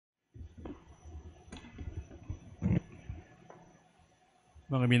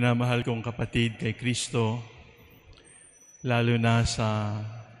Mga minamahal kong kapatid kay Kristo, lalo na sa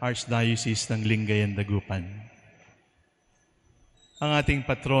Archdiocese ng Lingayen, Dagupan. Ang ating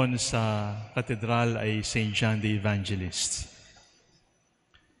patron sa katedral ay St. John the Evangelist.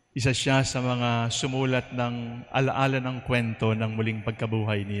 Isa siya sa mga sumulat ng alaala ng kwento ng muling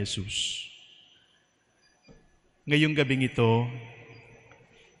pagkabuhay ni Jesus. Ngayong gabing ito,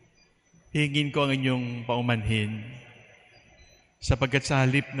 hingin ko ang inyong paumanhin sapagkat sa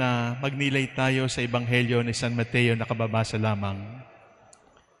halip na magnilay tayo sa Ebanghelyo ni San Mateo na kababasa lamang,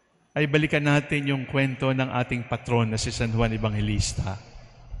 ay balikan natin yung kwento ng ating patron na si San Juan Evangelista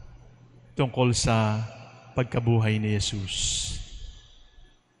tungkol sa pagkabuhay ni Jesus.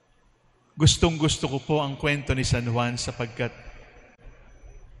 Gustong-gusto ko po ang kwento ni San Juan sapagkat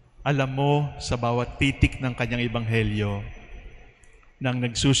alam mo sa bawat titik ng kanyang Ebanghelyo nang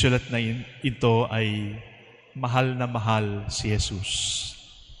nagsusulat na ito ay mahal na mahal si Jesus.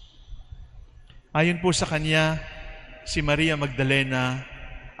 Ayon po sa kanya, si Maria Magdalena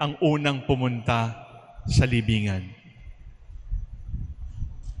ang unang pumunta sa libingan.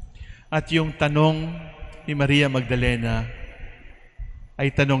 At yung tanong ni Maria Magdalena ay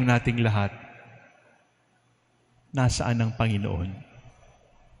tanong nating lahat, nasaan ang Panginoon?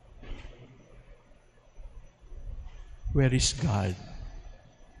 Where is God?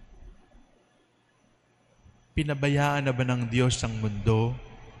 Pinabayaan na ba ng Diyos ang mundo?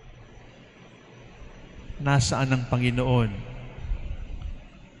 Nasaan ang Panginoon?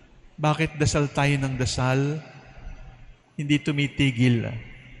 Bakit dasal tayo ng dasal? Hindi tumitigil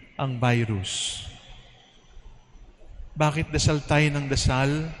ang virus. Bakit dasal tayo ng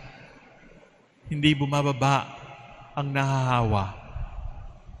dasal? Hindi bumababa ang nahahawa.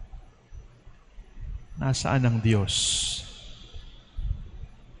 Nasaan ang Diyos?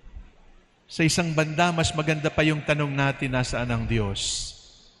 Sa isang banda, mas maganda pa yung tanong natin, nasaan ang Diyos?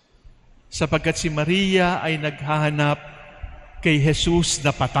 Sapagkat si Maria ay naghahanap kay Jesus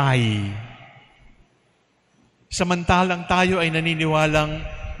na patay. Samantalang tayo ay naniniwalang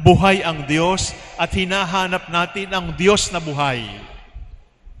buhay ang Diyos at hinahanap natin ang Diyos na buhay.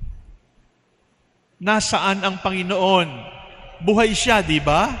 Nasaan ang Panginoon? Buhay siya, di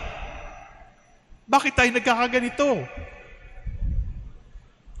ba? Bakit tayo nagkakaganito?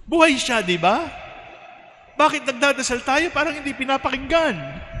 Buhay siya, di ba? Bakit nagdadasal tayo parang hindi pinapakinggan?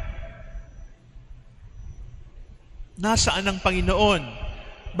 Nasaan ang Panginoon?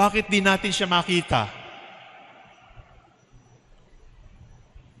 Bakit di natin siya makita?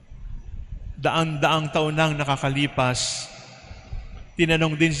 Daang-daang taon nang nakakalipas,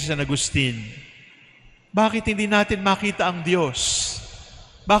 tinanong din si San Agustin, bakit hindi natin makita ang Diyos?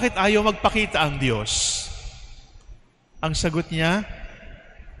 Bakit ayaw magpakita ang Diyos? Ang sagot niya,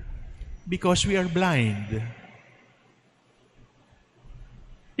 because we are blind.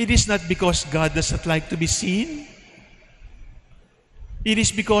 It is not because God does not like to be seen. It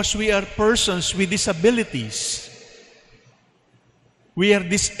is because we are persons with disabilities. We are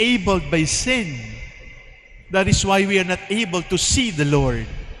disabled by sin. That is why we are not able to see the Lord.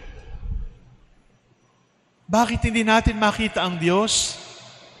 Bakit hindi natin makita ang Diyos?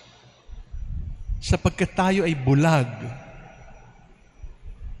 Sapagkat tayo ay bulag.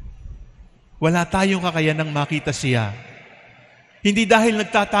 Wala tayong kakayanang makita siya. Hindi dahil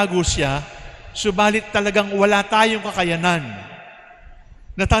nagtatago siya, subalit talagang wala tayong kakayanan.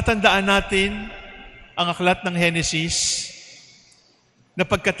 Natatandaan natin ang aklat ng Genesis na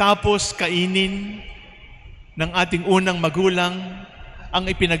pagkatapos kainin ng ating unang magulang ang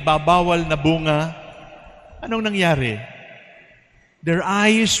ipinagbabawal na bunga, anong nangyari? Their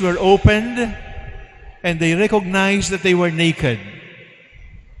eyes were opened and they recognized that they were naked.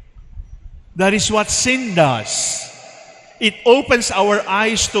 That is what sin does. It opens our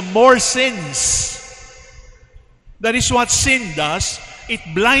eyes to more sins. That is what sin does. It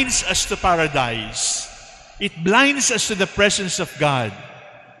blinds us to paradise. It blinds us to the presence of God.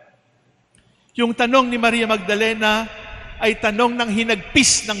 Yung tanong ni Maria Magdalena ay tanong ng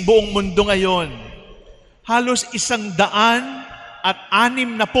hinagpis ng buong mundo ngayon. Halos 160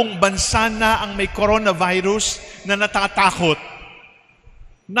 bansa na ang may coronavirus na natatakot.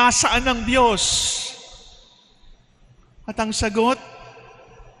 Nasaan ang Diyos? At ang sagot,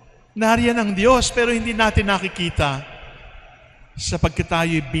 nariyan ang Diyos pero hindi natin nakikita sapagkat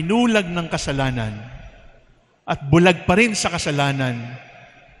tayo'y binulag ng kasalanan at bulag pa rin sa kasalanan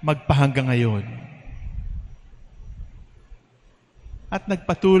magpahanggang ngayon. At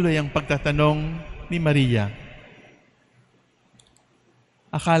nagpatuloy ang pagtatanong ni Maria.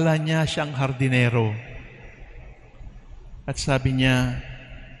 Akala niya siyang hardinero. At sabi niya,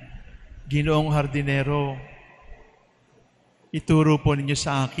 Ginoong hardinero, ituro po ninyo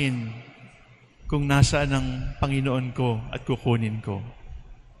sa akin kung nasaan ang Panginoon ko at kukunin ko.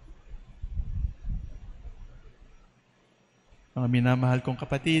 Mga minamahal kong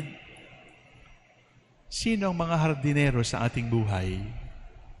kapatid, sino ang mga hardinero sa ating buhay?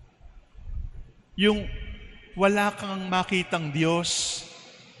 Yung wala kang makitang Diyos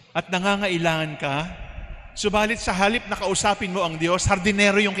at nangangailangan ka, subalit sa halip na kausapin mo ang Diyos,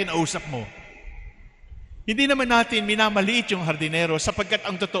 hardinero yung kinausap mo. Hindi naman natin minamaliit yung hardinero sapagkat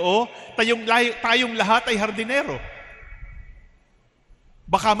ang totoo, tayong lahat ay hardinero.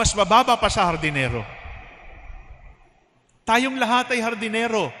 Baka mas mababa pa sa hardinero. Tayong lahat ay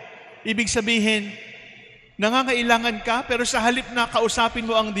hardinero. Ibig sabihin, nangangailangan ka, pero sa halip na kausapin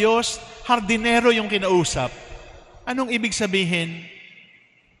mo ang Diyos, hardinero yung kinausap. Anong ibig sabihin?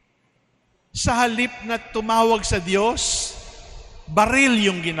 Sa halip na tumawag sa Diyos, baril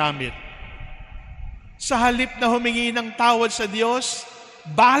yung ginamit. Sa halip na humingi ng tawad sa Diyos,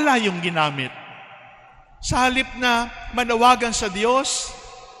 bala yung ginamit. Sa halip na manawagan sa Diyos,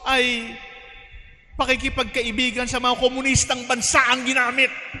 ay pakikipagkaibigan sa mga komunistang bansa ang ginamit.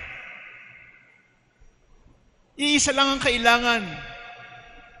 Iisa lang ang kailangan.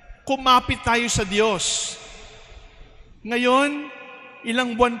 Kumapit tayo sa Diyos. Ngayon,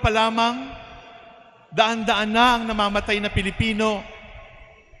 ilang buwan pa lamang, daan-daan na ang namamatay na Pilipino.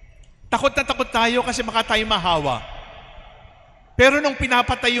 Takot na takot tayo kasi baka tayo mahawa. Pero nung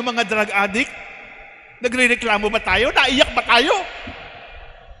pinapatay yung mga drug addict, nagre-reklamo ba tayo? Naiyak ba tayo?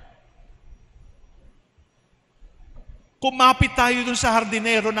 Kumapit tayo dun sa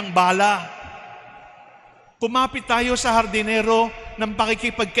hardinero ng bala. Kumapit tayo sa hardinero ng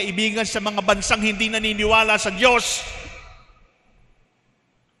pakikipagkaibigan sa mga bansang hindi naniniwala sa Diyos.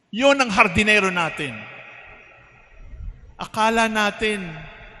 Yun ang hardinero natin. Akala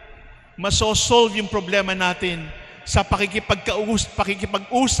natin masosolve yung problema natin sa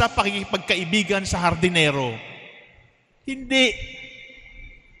pakikipag-usap, pakikipagkaibigan sa hardinero. Hindi.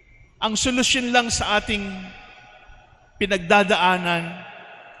 Ang solusyon lang sa ating pinagdadaanan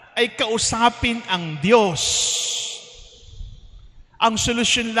ay kausapin ang Diyos. Ang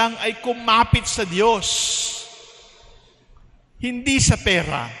solusyon lang ay kumapit sa Diyos. Hindi sa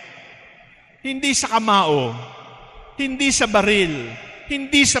pera, hindi sa kamao, hindi sa baril,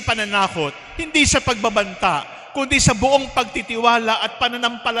 hindi sa pananakot, hindi sa pagbabanta, kundi sa buong pagtitiwala at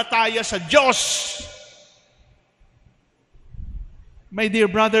pananampalataya sa Diyos. My dear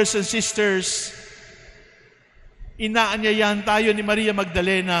brothers and sisters, inaanyayahan tayo ni Maria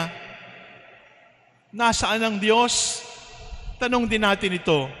Magdalena. Nasaan ang Diyos? Tanong din natin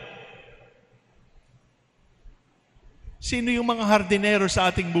ito. Sino yung mga hardinero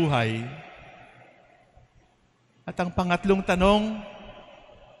sa ating buhay? At ang pangatlong tanong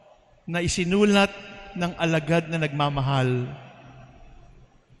na isinulat ng alagad na nagmamahal,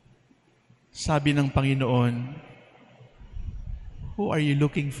 sabi ng Panginoon, who are you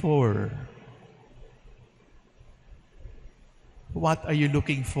looking for? What are you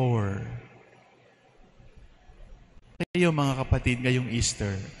looking for? Kayo mga kapatid, ngayong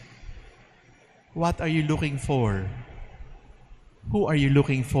Easter, what are you looking for? Who are you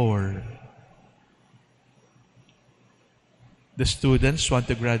looking for? The students want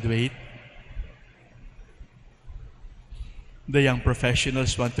to graduate. The young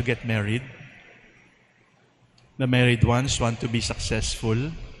professionals want to get married. The married ones want to be successful.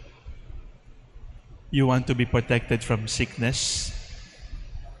 You want to be protected from sickness.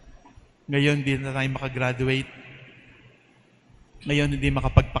 Ngayon, hindi na tayo makagraduate. Ngayon, hindi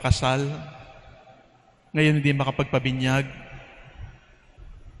makapagpakasal. Ngayon, hindi makapagpabinyag.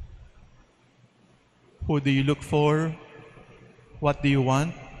 Who do you look for? What do you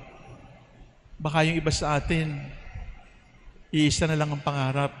want? Baka yung iba sa atin, iisa na lang ang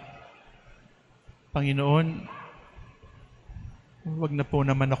pangarap. Panginoon, huwag na po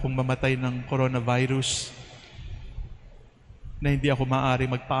naman akong mamatay ng coronavirus na hindi ako maaari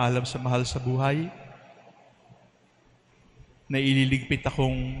magpaalam sa mahal sa buhay, na ililigpit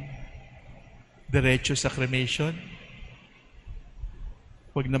akong diretso sa cremation.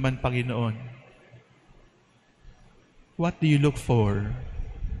 Huwag naman, Panginoon. What do you look for?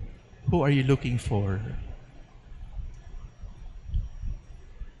 Who are you looking for?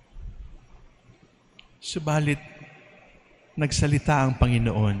 Subalit, nagsalita ang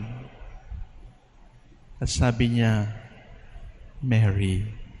Panginoon at sabi niya, Mary.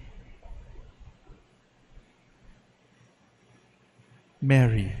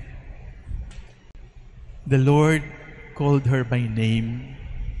 Mary. The Lord called her by name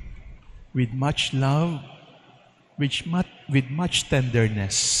with much love, with much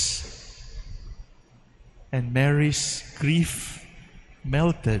tenderness. And Mary's grief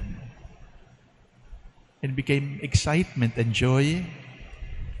melted and became excitement and joy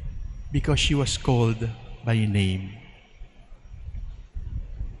because she was called by name.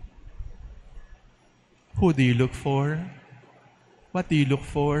 Who do you look for? What do you look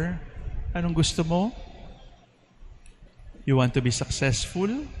for? Anong gusto mo? You want to be successful?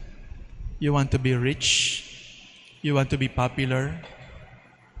 You want to be rich? You want to be popular?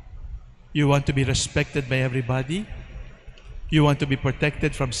 You want to be respected by everybody? You want to be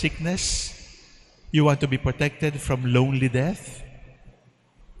protected from sickness? You want to be protected from lonely death?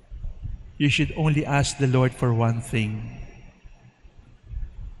 You should only ask the Lord for one thing.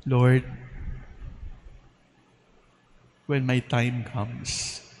 Lord, when my time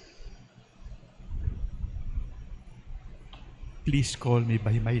comes, please call me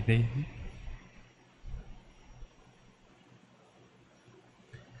by my name.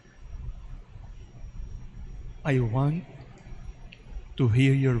 I want to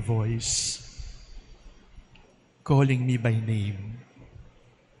hear your voice calling me by name,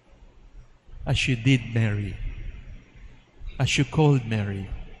 as you did Mary, as you called Mary.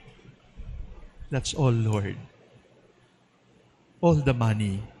 That's all, Lord. All the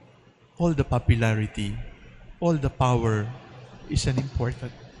money, all the popularity, all the power is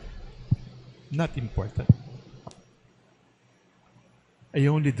not important. I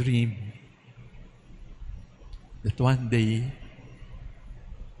only dream that one day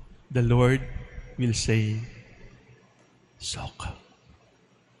the Lord will say, Soc.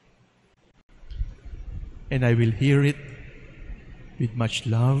 And I will hear it with much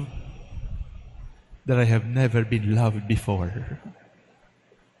love that I have never been loved before.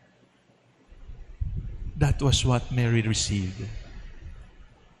 That was what Mary received.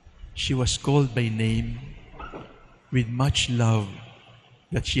 She was called by name with much love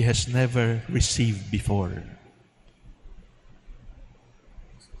that she has never received before.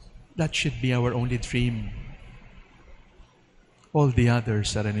 That should be our only dream. All the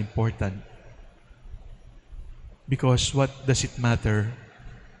others are unimportant. Because what does it matter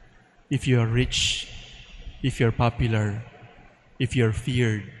if you are rich, if you're popular, if you're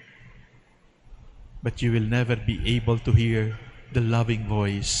feared, but you will never be able to hear the loving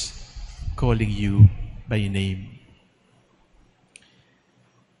voice calling you by name.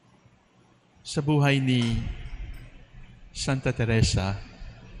 Sa buhay ni Santa Teresa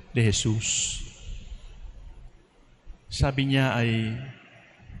de Jesus, sabi niya ay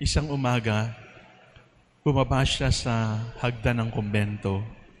isang umaga, bumaba siya sa hagdan ng kumbento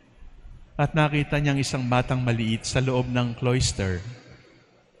at nakita niyang isang batang maliit sa loob ng cloister.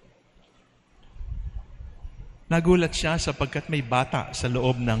 Nagulat siya sapagkat may bata sa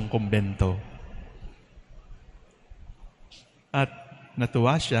loob ng kumbento. At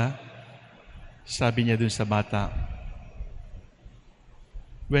natuwa siya, sabi niya dun sa bata,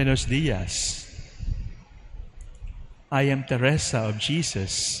 Buenos dias. I am Teresa of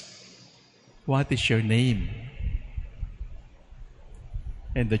Jesus. What is your name?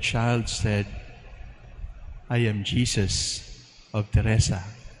 And the child said, I am Jesus of Teresa.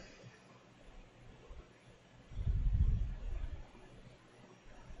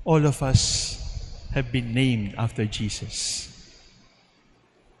 All of us have been named after Jesus.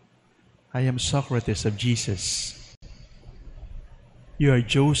 I am Socrates of Jesus. You are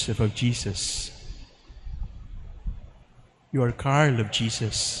Joseph of Jesus. You are Carl of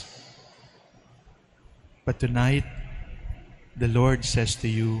Jesus. But tonight, the Lord says to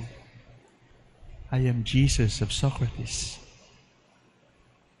you, I am Jesus of Socrates.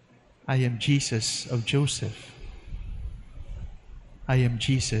 I am Jesus of Joseph. I am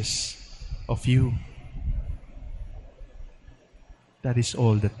Jesus of you. That is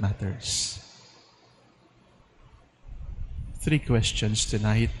all that matters. 3 questions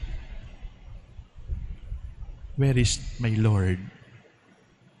tonight. Where is my Lord?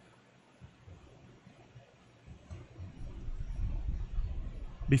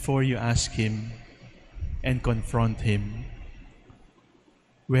 Before you ask Him and confront Him,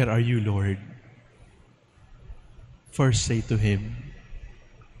 where are you, Lord? First say to Him,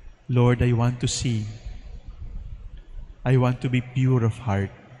 Lord, I want to see. I want to be pure of heart,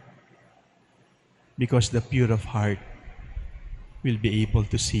 because the pure of heart will be able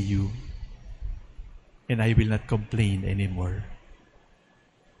to see you, and I will not complain anymore.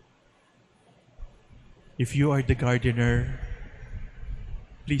 If you are the gardener,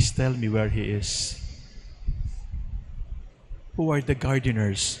 please tell me where he is. Who are the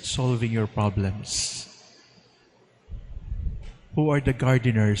gardeners solving your problems? Who are the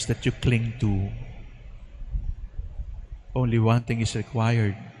gardeners that you cling to? Only one thing is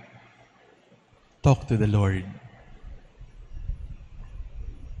required. Talk to the Lord.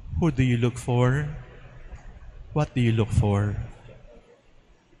 Who do you look for? What do you look for?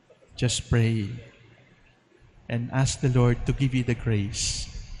 Just pray and ask the Lord to give you the grace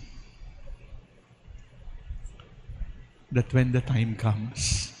that when the time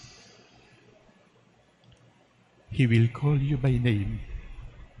comes, He will call you by name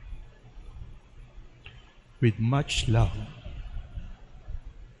with much love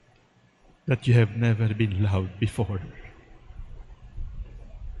that you have never been loved before.